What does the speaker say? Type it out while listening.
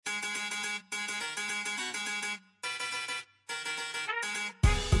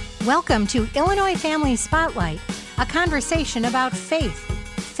Welcome to Illinois Family Spotlight, a conversation about faith,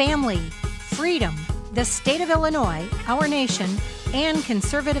 family, freedom, the state of Illinois, our nation, and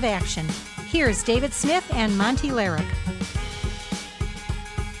conservative action. Here's David Smith and Monty Larrick.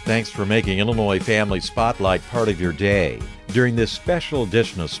 Thanks for making Illinois Family Spotlight part of your day. During this special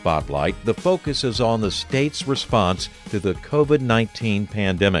edition of Spotlight, the focus is on the state's response to the COVID-19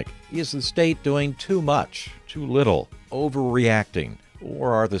 pandemic. Is the state doing too much, too little, overreacting?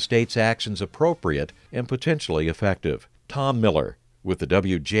 Or are the state's actions appropriate and potentially effective? Tom Miller, with the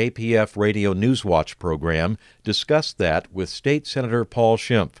WJPF Radio Newswatch program, discussed that with State Senator Paul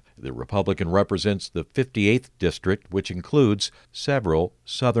Schimpf. The Republican represents the 58th District, which includes several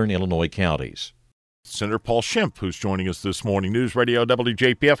southern Illinois counties. Senator Paul Schimpf, who's joining us this morning, News Radio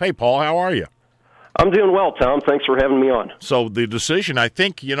WJPF. Hey, Paul, how are you? I'm doing well, Tom. Thanks for having me on. So the decision, I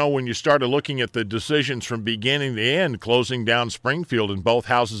think, when you started looking at the decisions from beginning to end, closing down Springfield in both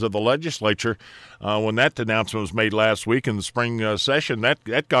houses of the legislature, when that announcement was made last week in the spring session,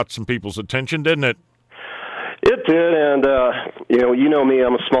 that got some people's attention, didn't it? It did, and you know me,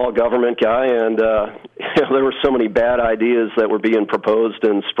 I'm a small government guy, and there were so many bad ideas that were being proposed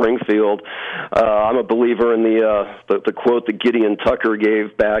in Springfield. I'm a believer in the quote that Gideon Tucker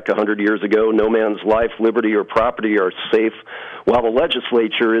gave back 100 years ago: "No man's life, liberty, or property are safe while the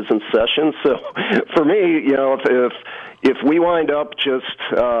legislature is in session." So, for me, if we wind up just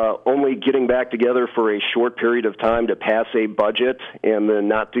only getting back together for a short period of time to pass a budget and then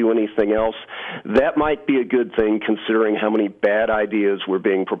not do anything else, that might be a good thing considering how many bad ideas were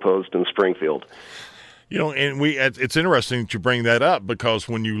being proposed in Springfield. And it's interesting that you bring that up, because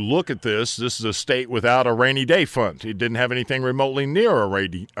when you look at this is a state without a rainy day fund. It didn't have anything remotely near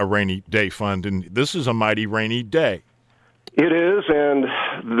a rainy day fund, and this is a mighty rainy day. It is, and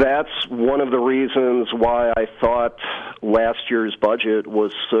that's one of the reasons why I thought last year's budget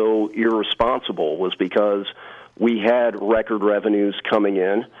was so irresponsible, was because we had record revenues coming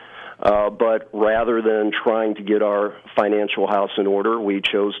in, but rather than trying to get our financial house in order, we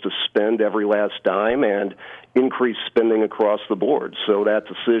chose to spend every last dime and increase spending across the board. So that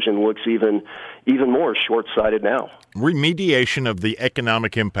decision looks even more short-sighted now. Remediation of the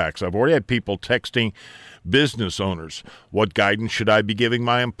economic impacts. I've already had people texting business owners. What guidance should I be giving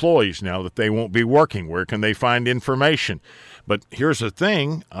my employees now that they won't be working? Where can they find information? But here's the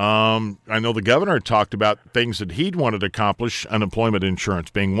thing. I know the governor talked about things that he'd wanted to accomplish, unemployment insurance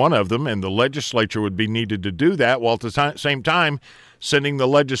being one of them, and the legislature would be needed to do that, while at the same time sending the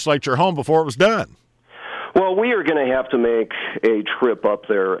legislature home before it was done. Well, we are going to have to make a trip up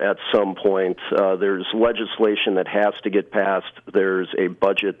there at some point. There's legislation that has to get passed. There's a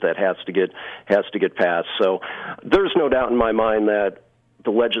budget that has to get passed. So there's no doubt in my mind that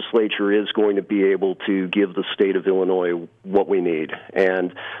the legislature is going to be able to give the state of Illinois what we need.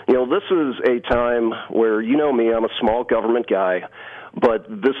 And, this is a time where, me, I'm a small government guy, but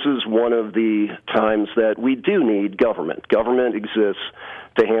this is one of the times that we do need government. Government exists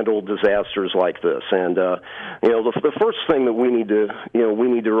to handle disasters like this. And, the first thing that we need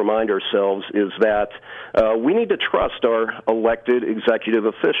to remind ourselves is that we need to trust our elected executive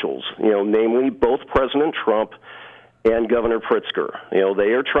officials, namely both President Trump and Governor Pritzker.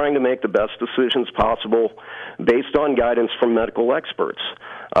 They are trying to make the best decisions possible based on guidance from medical experts.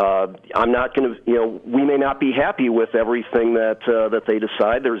 I'm not going to, we may not be happy with everything that they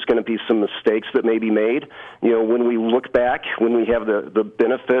decide. There's going to be some mistakes that may be made. When we look back, when we have the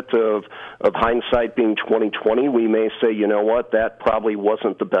benefit of hindsight being 2020, we may say, that probably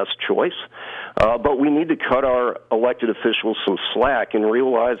wasn't the best choice. But we need to cut our elected officials some slack and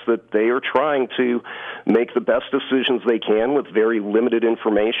realize that they are trying to make the best decisions they can with very limited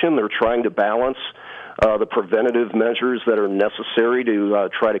information. They're trying to balance the preventative measures that are necessary to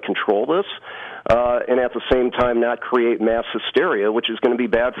try to control this, and at the same time not create mass hysteria, which is going to be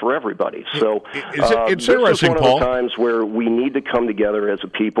bad for everybody. So it's this interesting, is one Paul. of the times where we need to come together as a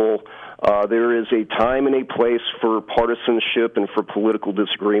people. There is a time and a place for partisanship and for political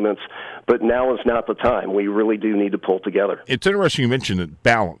disagreements, but now is not the time. We really do need to pull together. It's interesting you mentioned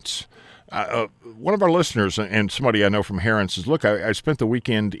balance. One of our listeners, and somebody I know from Heron, says, look, I spent the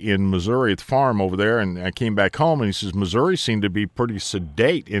weekend in Missouri at the farm over there, and I came back home, and he says Missouri seemed to be pretty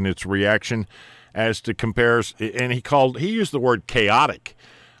sedate in its reaction as to compares, and he used the word chaotic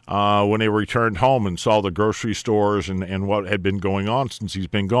when they returned home and saw the grocery stores and what had been going on since he's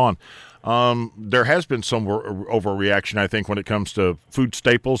been gone. There has been some overreaction, I think, when it comes to food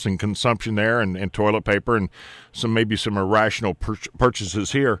staples and consumption there, and toilet paper, and maybe some irrational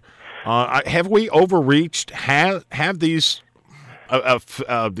purchases here. Have we overreached? Have these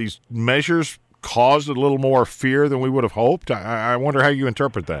measures caused a little more fear than we would have hoped? I wonder how you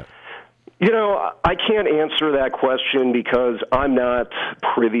interpret that. I can't answer that question because I'm not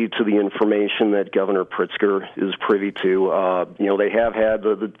privy to the information that Governor Pritzker is privy to. They have had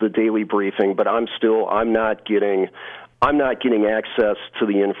the daily briefing, but I'm not getting access to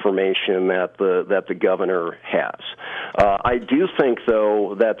the information that the governor has. I do think,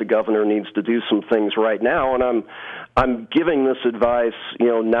 though, that the governor needs to do some things right now, and I'm giving this advice,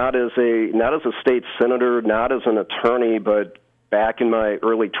 not as a state senator, not as an attorney, but back in my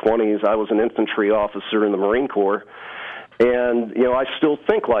early 20s, I was an infantry officer in the Marine Corps, and I still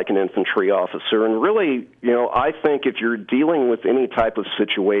think like an infantry officer. And really, I think if you're dealing with any type of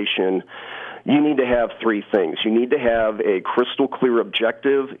situation, you need to have three things. You need to have a crystal clear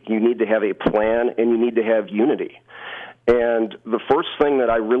objective, you need to have a plan, and you need to have unity. And the first thing that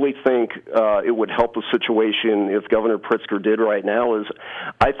I really think it would help the situation if Governor Pritzker did right now is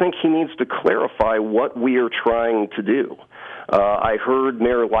I think he needs to clarify what we are trying to do. I heard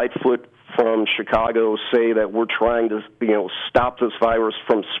Mayor Lightfoot from Chicago say that we're trying to, stop this virus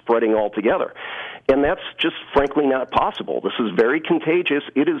from spreading altogether. And that's just frankly not possible. This is very contagious.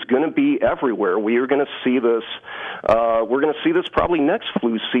 It is going to be everywhere. We are going to see this. We're going to see this probably next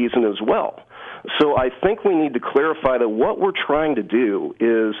flu season as well. So I think we need to clarify that what we're trying to do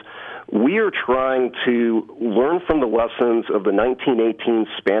is we are trying to learn from the lessons of the 1918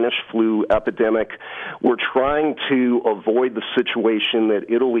 Spanish flu epidemic. We're trying to avoid the situation that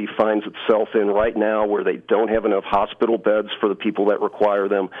Italy finds itself in right now where they don't have enough hospital beds for the people that require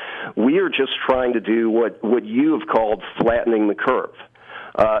them. We are just trying to do what you have called flattening the curve.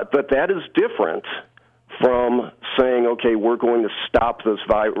 But that is different from saying, okay, we're going to stop this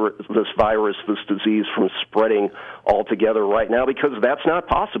disease from spreading altogether right now, because that's not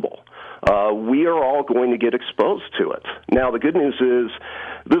possible. We are all going to get exposed to it. Now, the good news is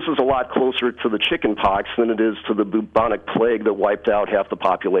this is a lot closer to the chicken pox than it is to the bubonic plague that wiped out half the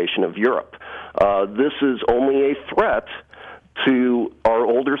population of Europe. This is only a threat to our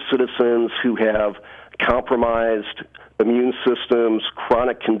older citizens who have compromised immune systems,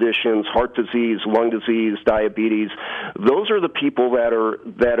 chronic conditions, heart disease, lung disease, diabetes. Those are the people that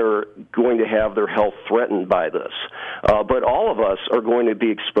are going to have their health threatened by this. But all of us are going to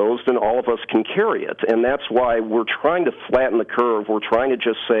be exposed, and all of us can carry it. And that's why we're trying to flatten the curve. We're trying to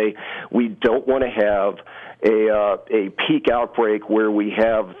just say we don't want to have a peak outbreak where we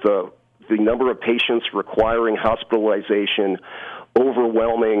have the number of patients requiring hospitalization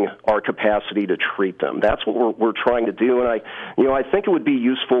overwhelming our capacity to treat them. That's what we're trying to do, and I think it would be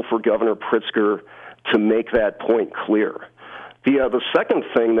useful for Governor Pritzker to make that point clear. The second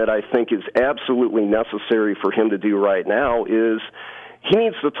thing that I think is absolutely necessary for him to do right now is he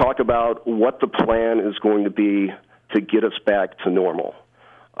needs to talk about what the plan is going to be to get us back to normal.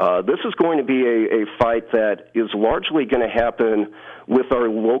 This is going to be a fight that is largely going to happen with our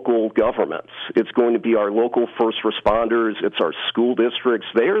local governments. It's going to be our local first responders. It's our school districts.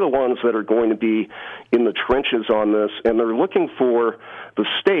 They are the ones that are going to be in the trenches on this, and they're looking for the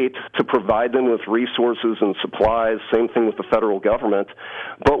state to provide them with resources and supplies. Same thing with the federal government.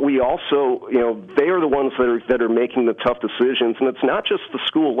 But we also, they are the ones that are making the tough decisions, and it's not just the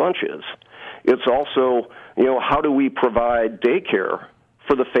school lunches. It's also, how do we provide daycare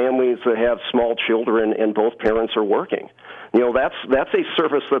for the families that have small children and both parents are working? That's a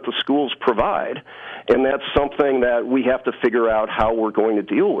service that the schools provide, and that's something that we have to figure out how we're going to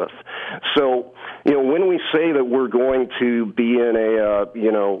deal with. So, when we say that we're going to be in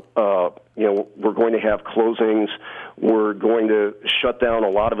we're going to have closings, we're going to shut down a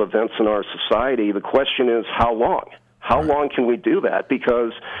lot of events in our society, the question is how long? How long can we do that?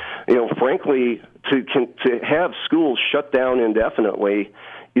 Because, frankly, to have schools shut down indefinitely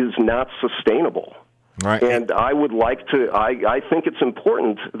is not sustainable. Right. And I would like to. I think it's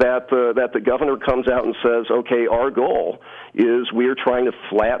important that the governor comes out and says, okay, our goal is we are trying to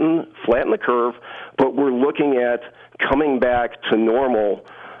flatten the curve, but we're looking at coming back to normal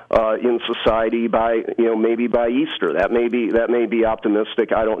in society by maybe by Easter. That may be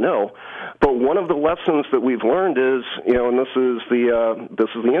optimistic. I don't know. But one of the lessons that we've learned is, and this is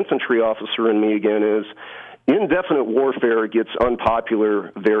the infantry officer in me again, is indefinite warfare gets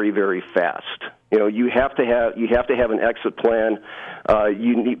unpopular very, very fast. You have to have an exit plan.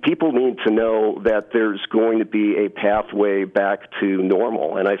 People need to know that there's going to be a pathway back to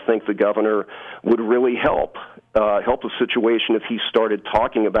normal, and I think the governor would really help the situation if he started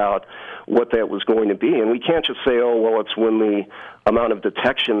talking about what that was going to be. And we can't just say, oh, well, it's when the amount of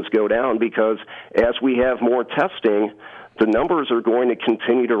detections go down, because as we have more testing, the numbers are going to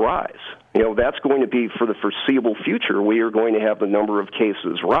continue to rise. That's going to be for the foreseeable future. We are going to have the number of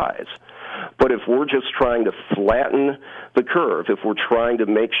cases rise. But if we're just trying to flatten the curve, if we're trying to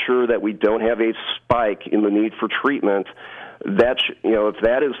make sure that we don't have a spike in the need for treatment, if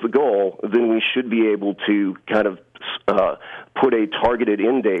that is the goal, then we should be able to kind of put a targeted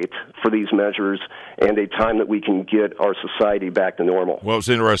end date for these measures and a time that we can get our society back to normal. Well, it's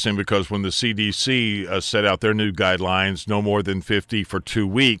interesting because when the CDC set out their new guidelines, no more than 50 for 2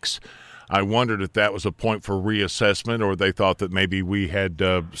 weeks, I wondered if that was a point for reassessment, or they thought that maybe we had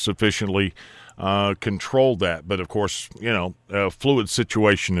sufficiently controlled that. But, of course, a fluid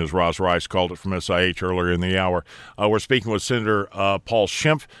situation, as Roz Rice called it from SIH earlier in the hour. We're speaking with Senator Paul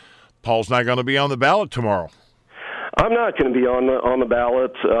Schimpf. Paul's not going to be on the ballot tomorrow. I'm not going to be on the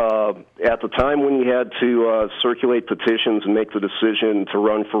ballot. At the time when he had to circulate petitions and make the decision to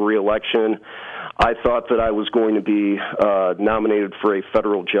run for re-election, I thought that I was going to be nominated for a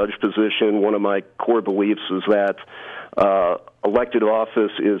federal judge position. One of my core beliefs is that elected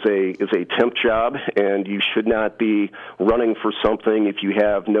office is a temp job, and you should not be running for something if you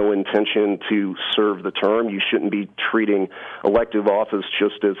have no intention to serve the term. You shouldn't be treating elective office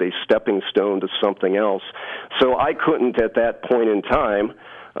just as a stepping stone to something else. So I couldn't, at that point in time,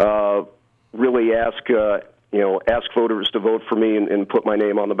 really ask voters to vote for me and put my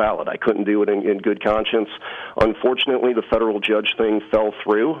name on the ballot. I couldn't do it in good conscience. Unfortunately, the federal judge thing fell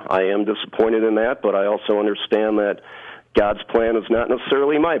through. I am disappointed in that, but I also understand that God's plan is not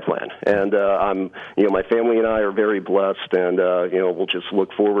necessarily my plan, and my family and I are very blessed, and we'll just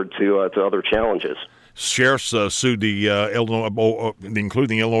look forward to other challenges. Sheriffs sued the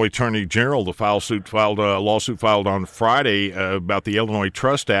including the Illinois Attorney General. The lawsuit filed on Friday about the Illinois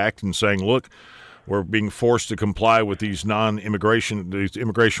Trust Act, and saying, look, we're being forced to comply with these immigration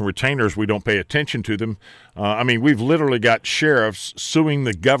retainers. We don't pay attention to them. We've literally got sheriffs suing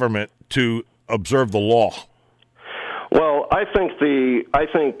the government to observe the law. Well, I think the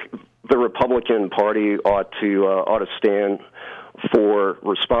Republican Party ought to stand for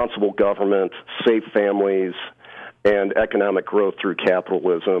responsible government, safe families, and economic growth through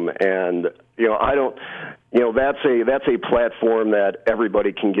capitalism. And that's a platform that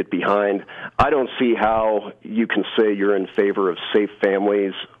everybody can get behind. I don't see how you can say you're in favor of safe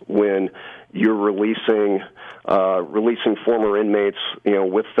families when you're releasing former inmates,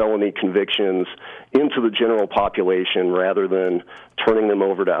 with felony convictions into the general population rather than turning them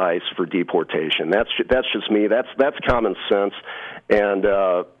over to ICE for deportation. That's just me. That's common sense. And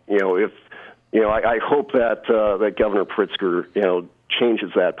I hope that Governor Pritzker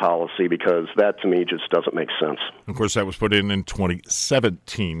changes that policy, because that to me just doesn't make sense. Of course, that was put in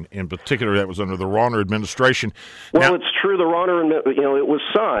 2017. In particular, that was under the Rauner administration. Well, it's true. The Rauner, it was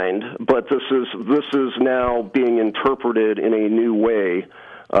signed, but this is now being interpreted in a new way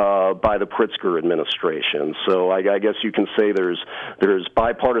by the Pritzker administration. So I guess you can say there's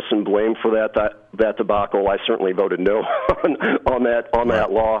bipartisan blame for that debacle. I certainly voted no on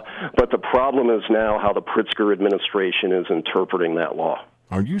that law. But the problem is now how the Pritzker administration is interpreting that law.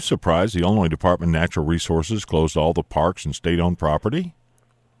 Are you surprised the Illinois Department of Natural Resources closed all the parks and state-owned property?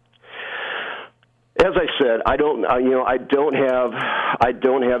 As I said, I don't have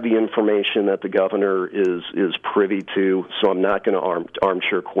the information that the governor is privy to, so I'm not going to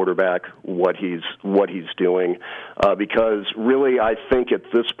armchair quarterback what he's doing, because really I think at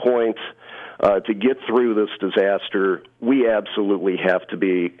this point, to get through this disaster, we absolutely have to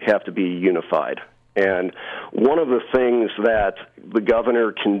be unified. And one of the things that the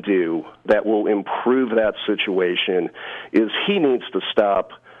governor can do that will improve that situation is he needs to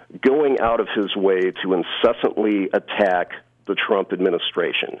stop going out of his way to incessantly attack the Trump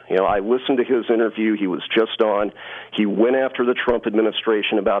administration. I listened to his interview. He was just on. He went after the Trump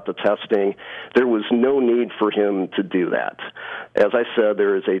administration about the testing. There was no need for him to do that. As I said,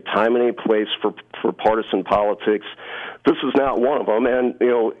 there is a time and a place for partisan politics. This is not one of them. And,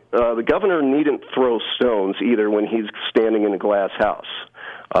 the governor needn't throw stones either when he's standing in a glass house.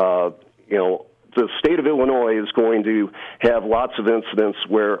 The state of Illinois is going to have lots of incidents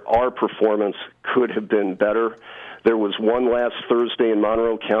where our performance could have been better. There was one last Thursday in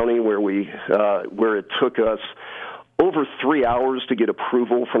Monroe County where it took us over 3 hours to get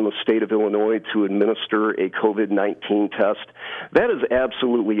approval from the state of Illinois to administer a COVID-19 test. That is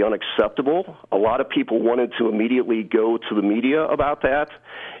absolutely unacceptable. A lot of people wanted to immediately go to the media about that,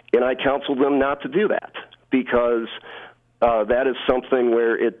 and I counseled them not to do that, because that is something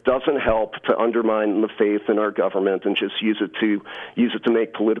where it doesn't help to undermine the faith in our government and just use it to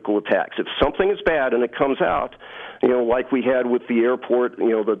make political attacks. If something is bad and it comes out, like we had with the airport,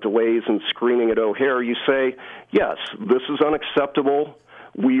 the delays and screening at O'Hare, you say, yes, this is unacceptable.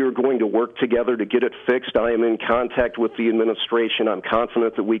 We are going to work together to get it fixed. I am in contact with the administration. I'm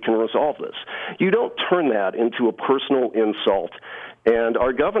confident that we can resolve this. You don't turn that into a personal insult. And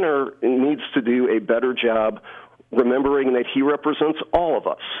our governor needs to do a better job remembering that he represents all of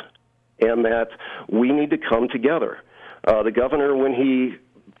us and that we need to come together. The governor, when he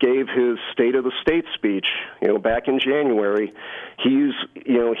gave his State of the State speech, back in January, he used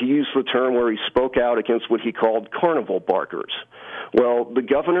the term where he spoke out against what he called carnival barkers. Well, the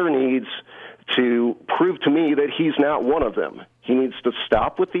governor needs to prove to me that he's not one of them. He needs to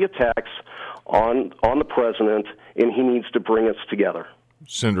stop with the attacks on the president, and he needs to bring us together.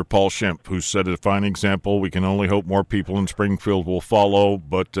 Senator Paul Schempp, who set a fine example. We can only hope more people in Springfield will follow,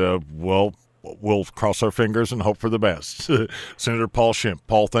 but, we'll cross our fingers and hope for the best. Senator Paul Schempp.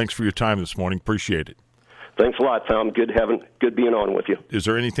 Paul, thanks for your time this morning. Appreciate it. Thanks a lot, Tom. Good being on with you. Is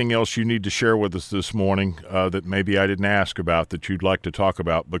there anything else you need to share with us this morning that maybe I didn't ask about that you'd like to talk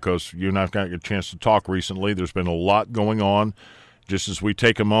about? Because you and I have got a chance to talk recently. There's been a lot going on. Just as we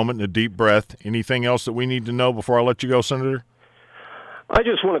take a moment and a deep breath, anything else that we need to know before I let you go, Senator? I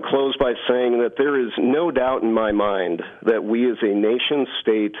just want to close by saying that there is no doubt in my mind that we as a nation,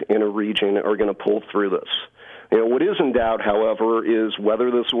 state, and a region are going to pull through this. What is in doubt, however, is whether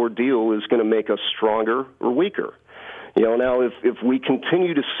this ordeal is going to make us stronger or weaker. Now if we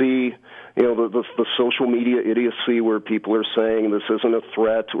continue to see, the social media idiocy where people are saying this isn't a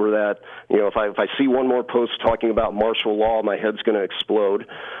threat, or that, if I see one more post talking about martial law, my head's going to explode.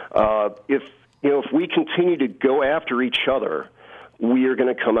 If we continue to go after each other, we are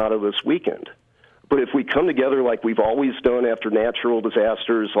going to come out of this weekend. But if we come together like we've always done after natural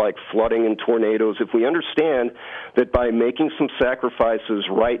disasters like flooding and tornadoes, if we understand that by making some sacrifices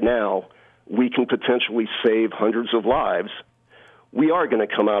right now, we can potentially save hundreds of lives, we are going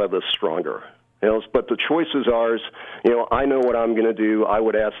to come out of this stronger. But the choice is ours. I know what I'm going to do. I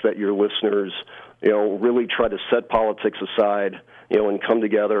would ask that your listeners, really try to set politics aside, and come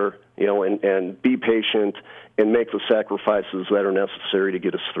together, and be patient and make the sacrifices that are necessary to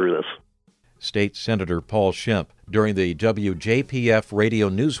get us through this. State Senator Paul Schempp during the WJPF Radio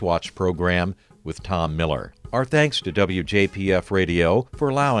Newswatch program with Tom Miller. Our thanks to WJPF Radio for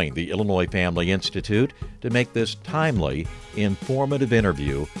allowing the Illinois Family Institute to make this timely, informative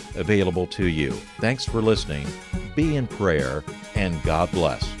interview available to you. Thanks for listening. Be in prayer, and God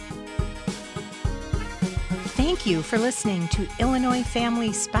bless. Thank you for listening to Illinois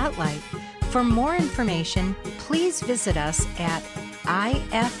Family Spotlight. For more information, please visit us at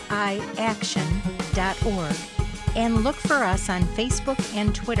ifiaction.org and look for us on Facebook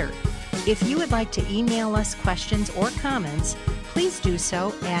and Twitter. If you would like to email us questions or comments, please do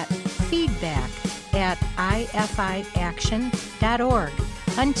so at feedback@ifiaction.org.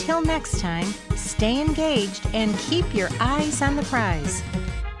 Until next time, stay engaged and keep your eyes on the prize.